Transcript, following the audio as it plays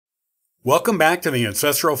Welcome back to the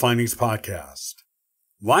Ancestral Findings Podcast.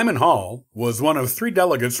 Lyman Hall was one of 3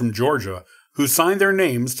 delegates from Georgia who signed their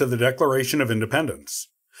names to the Declaration of Independence.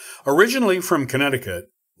 Originally from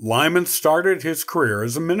Connecticut, Lyman started his career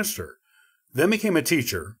as a minister, then became a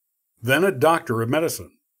teacher, then a doctor of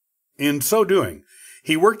medicine. In so doing,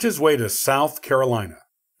 he worked his way to South Carolina,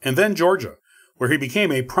 and then Georgia, where he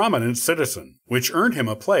became a prominent citizen, which earned him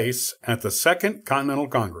a place at the Second Continental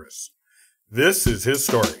Congress. This is his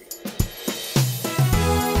story.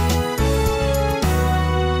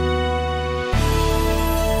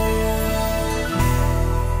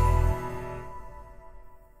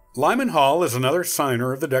 Lyman Hall is another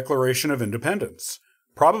signer of the Declaration of Independence,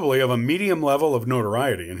 probably of a medium level of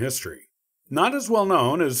notoriety in history. Not as well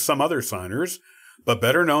known as some other signers, but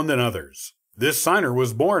better known than others. This signer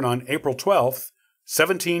was born on April 12,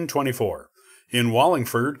 1724, in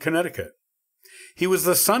Wallingford, Connecticut. He was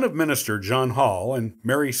the son of minister John Hall and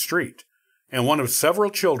Mary Street, and one of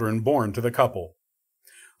several children born to the couple.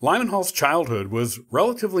 Lyman Hall's childhood was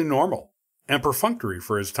relatively normal and perfunctory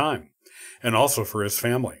for his time, and also for his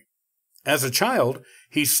family. As a child,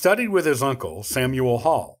 he studied with his uncle, Samuel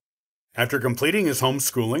Hall. After completing his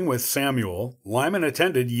homeschooling with Samuel, Lyman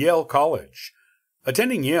attended Yale College.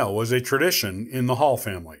 Attending Yale was a tradition in the Hall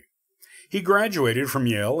family. He graduated from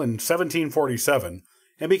Yale in 1747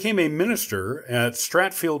 and became a minister at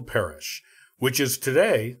Stratfield Parish, which is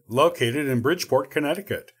today located in Bridgeport,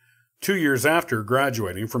 Connecticut, 2 years after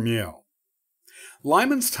graduating from Yale.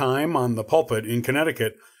 Lyman's time on the pulpit in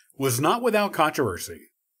Connecticut was not without controversy.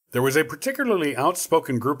 There was a particularly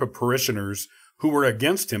outspoken group of parishioners who were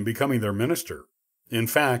against him becoming their minister. In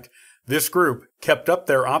fact, this group kept up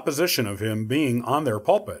their opposition of him being on their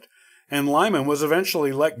pulpit, and Lyman was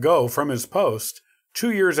eventually let go from his post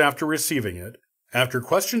 2 years after receiving it, after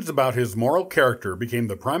questions about his moral character became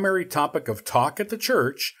the primary topic of talk at the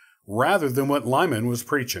church rather than what Lyman was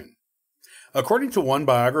preaching. According to one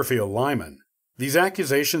biography of Lyman, these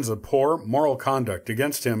accusations of poor moral conduct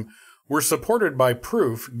against him were supported by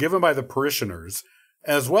proof given by the parishioners,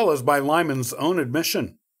 as well as by Lyman's own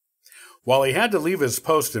admission. While he had to leave his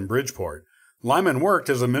post in Bridgeport, Lyman worked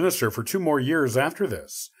as a minister for 2 more years after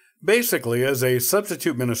this, basically as a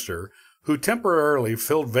substitute minister who temporarily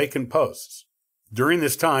filled vacant posts. During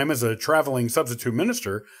this time as a traveling substitute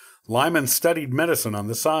minister, Lyman studied medicine on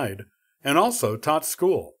the side, and also taught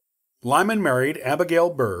school. Lyman married Abigail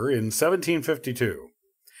Burr in 1752.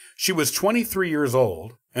 She was 23 years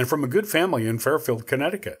old and from a good family in Fairfield,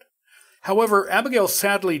 Connecticut. However, Abigail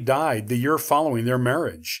sadly died the year following their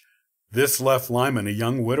marriage. This left Lyman a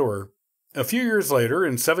young widower. A few years later,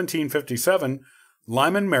 in 1757,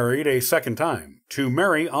 Lyman married a second time to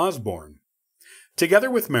Mary Osborne. Together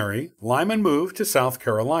with Mary, Lyman moved to South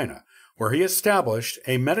Carolina, where he established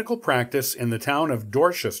a medical practice in the town of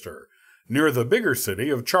Dorchester, near the bigger city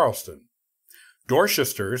of Charleston.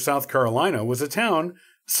 Dorchester, South Carolina, was a town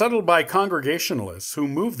settled by Congregationalists who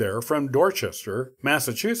moved there from Dorchester,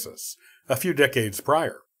 Massachusetts, a few decades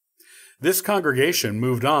prior. This congregation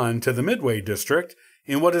moved on to the Midway District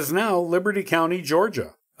in what is now Liberty County,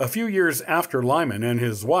 Georgia, a few years after Lyman and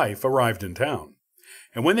his wife arrived in town.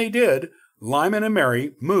 And when they did, Lyman and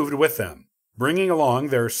Mary moved with them, bringing along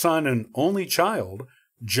their son and only child,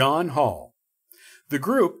 John Hall. The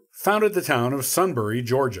group founded the town of Sunbury,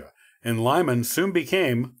 Georgia, and Lyman soon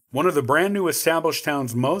became one of the brand new established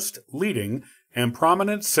town's most leading and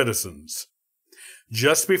prominent citizens.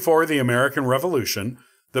 Just before the American Revolution,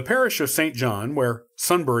 the parish of St. John, where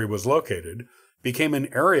Sunbury was located, became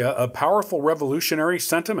an area of powerful revolutionary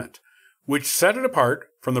sentiment, which set it apart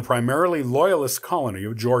from the primarily loyalist colony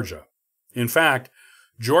of Georgia. In fact,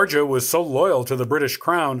 Georgia was so loyal to the British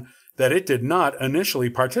Crown that it did not initially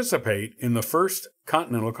participate in the First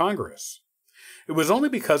Continental Congress. It was only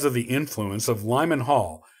because of the influence of Lyman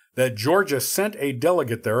Hall that Georgia sent a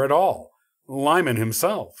delegate there at all, Lyman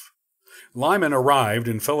himself. Lyman arrived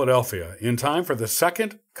in Philadelphia in time for the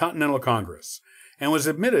Second Continental Congress and was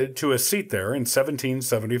admitted to a seat there in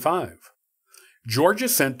 1775. Georgia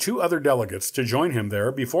sent 2 other delegates to join him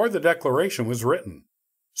there before the Declaration was written.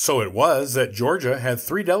 So it was that Georgia had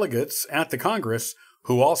 3 delegates at the Congress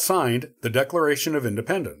who all signed the Declaration of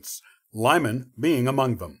Independence, Lyman being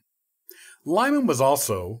among them. Lyman was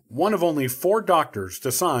also one of only 4 doctors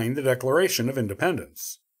to sign the Declaration of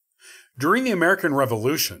Independence. During the American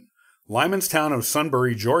Revolution, Lyman's town of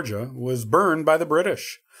Sunbury, Georgia, was burned by the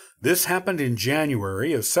British. This happened in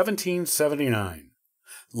January of 1779.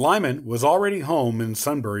 Lyman was already home in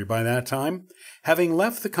Sunbury by that time, having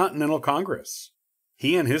left the Continental Congress.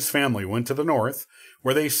 He and his family went to the north,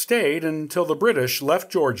 where they stayed until the British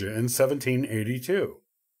left Georgia in 1782.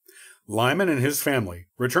 Lyman and his family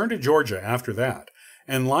returned to Georgia after that,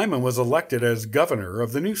 and Lyman was elected as governor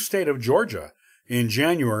of the new state of Georgia in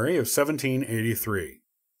January of 1783.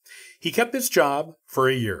 He kept this job for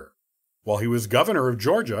a year. While he was governor of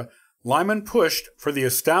Georgia, Lyman pushed for the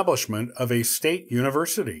establishment of a state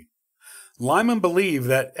university. Lyman believed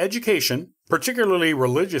that education, particularly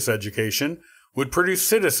religious education, would produce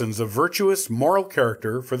citizens of virtuous moral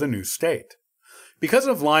character for the new state. Because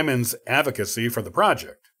of Lyman's advocacy for the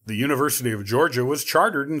project, the University of Georgia was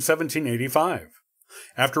chartered in 1785.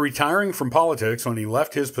 After retiring from politics when he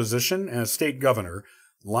left his position as state governor,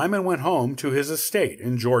 Lyman went home to his estate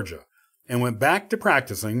in Georgia and went back to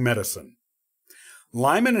practicing medicine.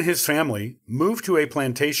 Lyman and his family moved to a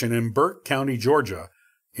plantation in Burke County, Georgia,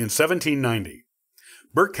 in 1790.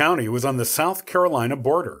 Burke County was on the South Carolina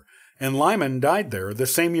border, and Lyman died there the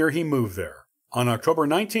same year he moved there, on October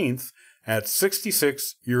 19th, at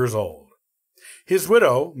 66 years old. His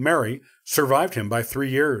widow, Mary, survived him by 3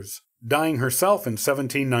 years, dying herself in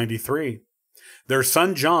 1793. Their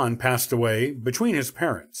son John passed away between his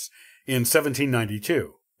parents in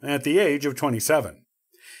 1792, at the age of 27.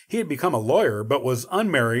 He had become a lawyer but was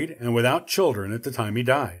unmarried and without children at the time he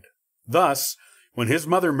died. Thus, when his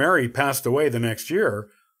mother Mary passed away the next year,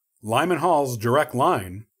 Lyman Hall's direct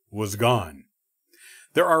line was gone.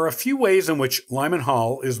 There are a few ways in which Lyman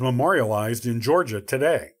Hall is memorialized in Georgia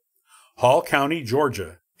today. Hall County,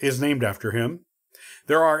 Georgia, is named after him.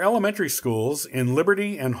 There are elementary schools in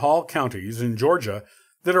Liberty and Hall counties in Georgia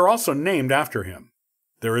that are also named after him.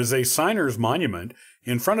 There is a signer's monument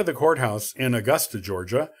in front of the courthouse in Augusta,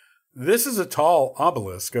 Georgia. This is a tall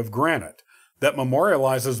obelisk of granite that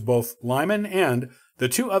memorializes both Lyman and the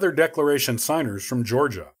 2 other Declaration signers from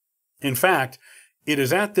Georgia. In fact, it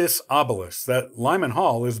is at this obelisk that Lyman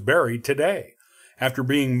Hall is buried today, after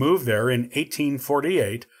being moved there in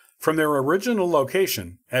 1848 from their original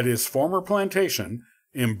location at his former plantation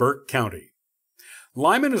in Burke County.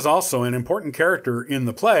 Lyman is also an important character in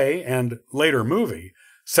the play and later movie,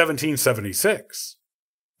 1776.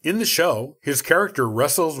 In the show, his character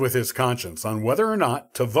wrestles with his conscience on whether or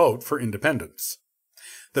not to vote for independence.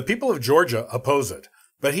 The people of Georgia oppose it,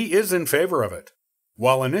 but he is in favor of it.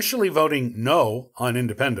 While initially voting no on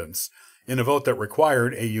independence, in a vote that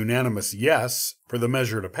required a unanimous yes for the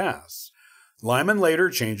measure to pass, Lyman later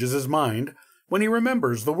changes his mind when he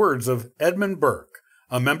remembers the words of Edmund Burke,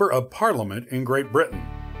 a member of Parliament in Great Britain.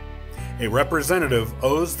 A representative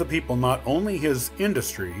owes the people not only his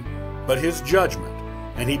industry, but his judgment,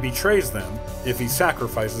 and he betrays them if he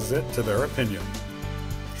sacrifices it to their opinion.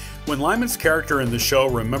 When Lyman's character in the show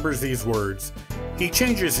remembers these words, he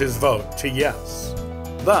changes his vote to yes,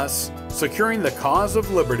 thus securing the cause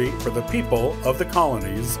of liberty for the people of the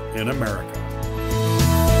colonies in America.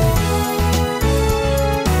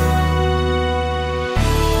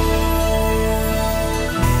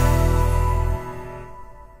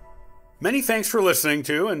 Many thanks for listening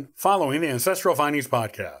to and following the Ancestral Findings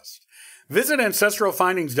podcast. Visit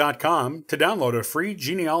ancestralfindings.com to download a free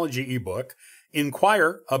genealogy ebook,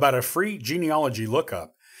 inquire about a free genealogy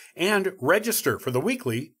lookup, and register for the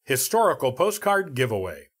weekly historical postcard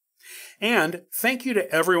giveaway. And thank you to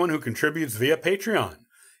everyone who contributes via Patreon.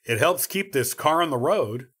 It helps keep this car on the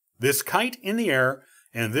road, this kite in the air,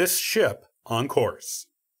 and this ship on course.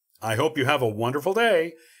 I hope you have a wonderful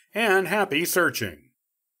day and happy searching.